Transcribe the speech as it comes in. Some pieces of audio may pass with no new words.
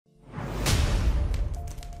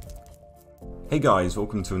Hey guys,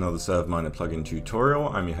 welcome to another ServerMiner plugin tutorial.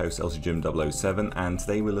 I'm your host LCJim007 and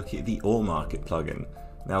today we're looking at the ore market plugin.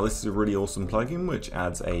 Now this is a really awesome plugin which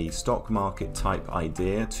adds a stock market type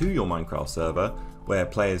idea to your Minecraft server where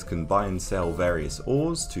players can buy and sell various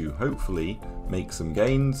ores to hopefully make some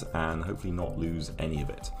gains and hopefully not lose any of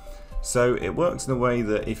it. So it works in a way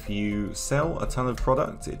that if you sell a ton of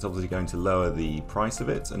product, it's obviously going to lower the price of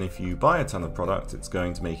it, and if you buy a ton of product, it's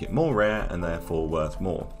going to make it more rare and therefore worth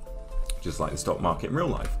more, just like the stock market in real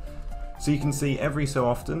life. So you can see every so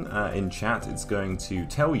often in chat it's going to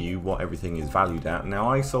tell you what everything is valued at. Now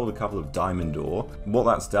I sold a couple of diamond ore. What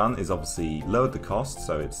that's done is obviously lowered the cost,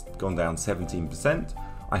 so it's gone down 17%.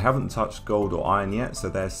 I haven't touched gold or iron yet, so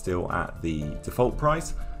they're still at the default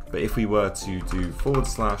price. But if we were to do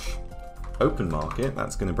 /open market,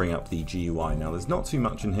 that's going to bring up the GUI. Now there's not too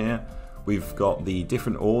much in here. We've got the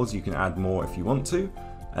different ores, you can add more if you want to.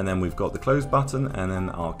 And then we've got the close button and then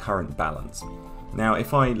our current balance. Now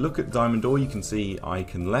if I look at diamond ore, you can see I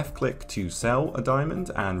can left click to sell a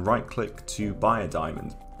diamond and right click to buy a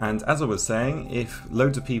diamond. And as I was saying, if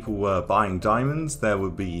loads of people were buying diamonds, there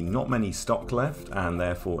would be not many stock left and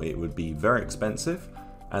therefore it would be very expensive.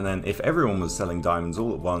 And then if everyone was selling diamonds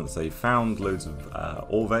all at once, they found loads of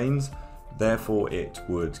ore veins, therefore it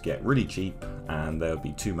would get really cheap and there would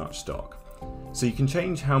be too much stock. So you can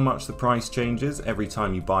change how much the price changes every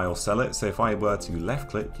time you buy or sell it. So if I were to left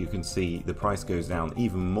click, you can see the price goes down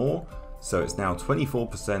even more. So it's now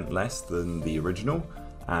 24% less than the original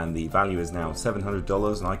and the value is now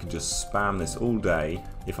 $700, and I could just spam this all day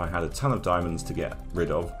if I had a ton of diamonds to get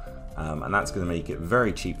rid of, and that's going to make it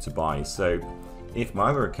very cheap to buy. So if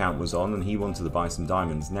my other account was on and he wanted to buy some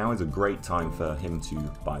diamonds, now is a great time for him to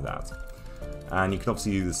buy that. And you can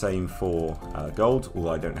obviously do the same for gold,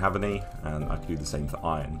 although I don't have any, and I can do the same for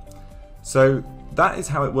iron. So that is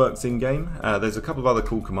how it works in game. There's a couple of other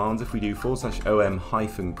cool commands. If we do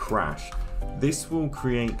 /om-crash, this will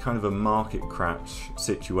create kind of a market crash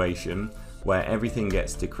situation where everything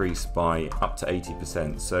gets decreased by up to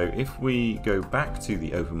 80%. So if we go back to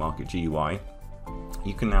the open market GUI,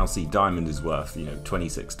 you can now see diamond is worth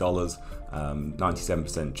 $26,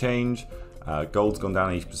 97% change. Gold's gone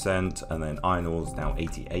down 80%, and then iron ore is now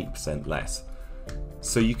 88% less.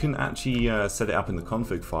 So you can actually set it up in the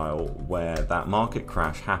config file where that market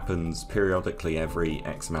crash happens periodically every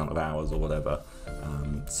X amount of hours or whatever.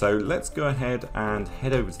 So let's go ahead and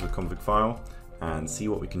head over to the config file and see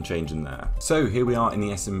what we can change in there. So here we are in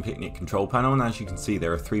the SM Picnic control panel, and as you can see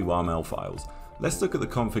there are 3 YML files. Let's look at the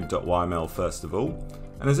config.yml first of all,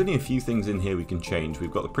 and there's only a few things in here we can change. We've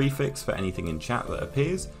got the prefix for anything in chat that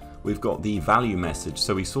appears. We've got the value message,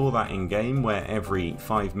 so we saw that in game where every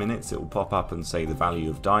 5 minutes it will pop up and say the value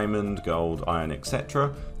of diamond, gold, iron,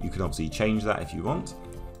 etc. You can obviously change that if you want.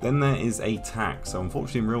 Then there is a tax. So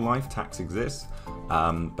unfortunately in real life tax exists,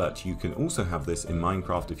 but you can also have this in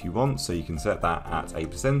Minecraft if you want, so you can set that at a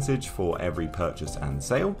percentage for every purchase and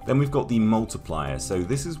sale. Then we've got the multiplier, so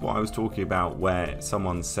this is what I was talking about where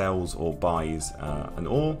someone sells or buys an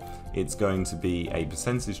ore. It's going to be a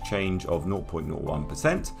percentage change of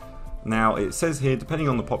 0.01%. Now it says here, depending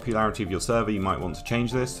on the popularity of your server, you might want to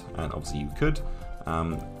change this, and obviously you could.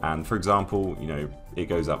 And for example, it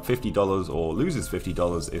goes up $50 or loses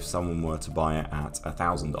 $50 if someone were to buy it at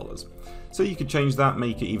 $1,000. So you could change that,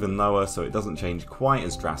 make it even lower so it doesn't change quite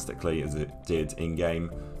as drastically as it did in game,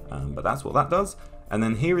 but that's what that does. And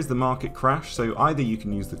then here is the market crash, so either you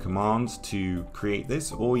can use the command to create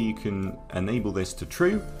this or you can enable this to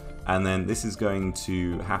true, and then this is going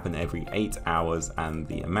to happen every 8 hours and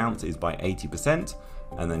the amount is by 80%.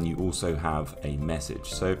 And then you also have a message.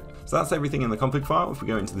 So that's everything in the config file. If we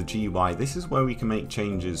go into the GUI, this is where we can make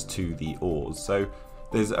changes to the ores. So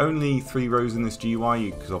there's only 3 rows in this GUI.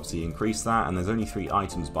 You could obviously increase that, and there's only 3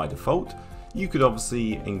 items by default. You could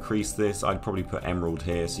obviously increase this. I'd probably put emerald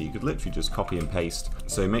here, so you could literally just copy and paste.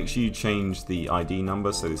 So make sure you change the ID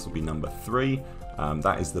number, so this will be number 3.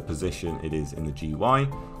 That is the position it is in the GUI.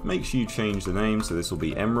 Make sure you change the name, so this will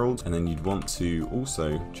be emerald, and then you'd want to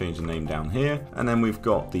also change the name down here. And then we've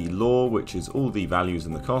got the law, which is all the values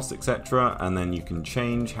and the cost, etc. And then you can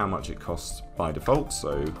change how much it costs by default.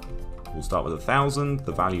 So we'll start with 1,000,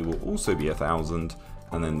 the value will also be 1,000,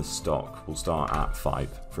 and then the stock will start at 5,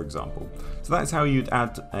 for example. So that's how you'd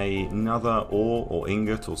add another ore or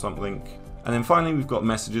ingot or something. And then finally we've got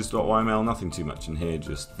messages.yml, nothing too much in here,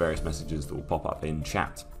 just various messages that will pop up in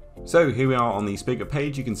chat. So here we are on the spigot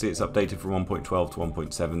page. You can see it's updated from 1.12 to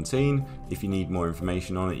 1.17. If you need more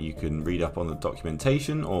information on it, you can read up on the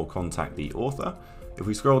documentation or contact the author. If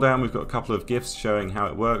we scroll down, we've got a couple of GIFs showing how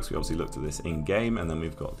it works. We obviously looked at this in game, and then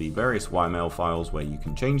we've got the various YML files where you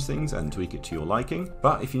can change things and tweak it to your liking.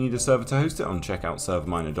 But if you need a server to host it, check out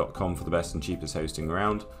ServerMiner.com for the best and cheapest hosting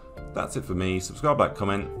around. That's it for me. Subscribe, like,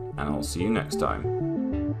 comment, and I'll see you next time.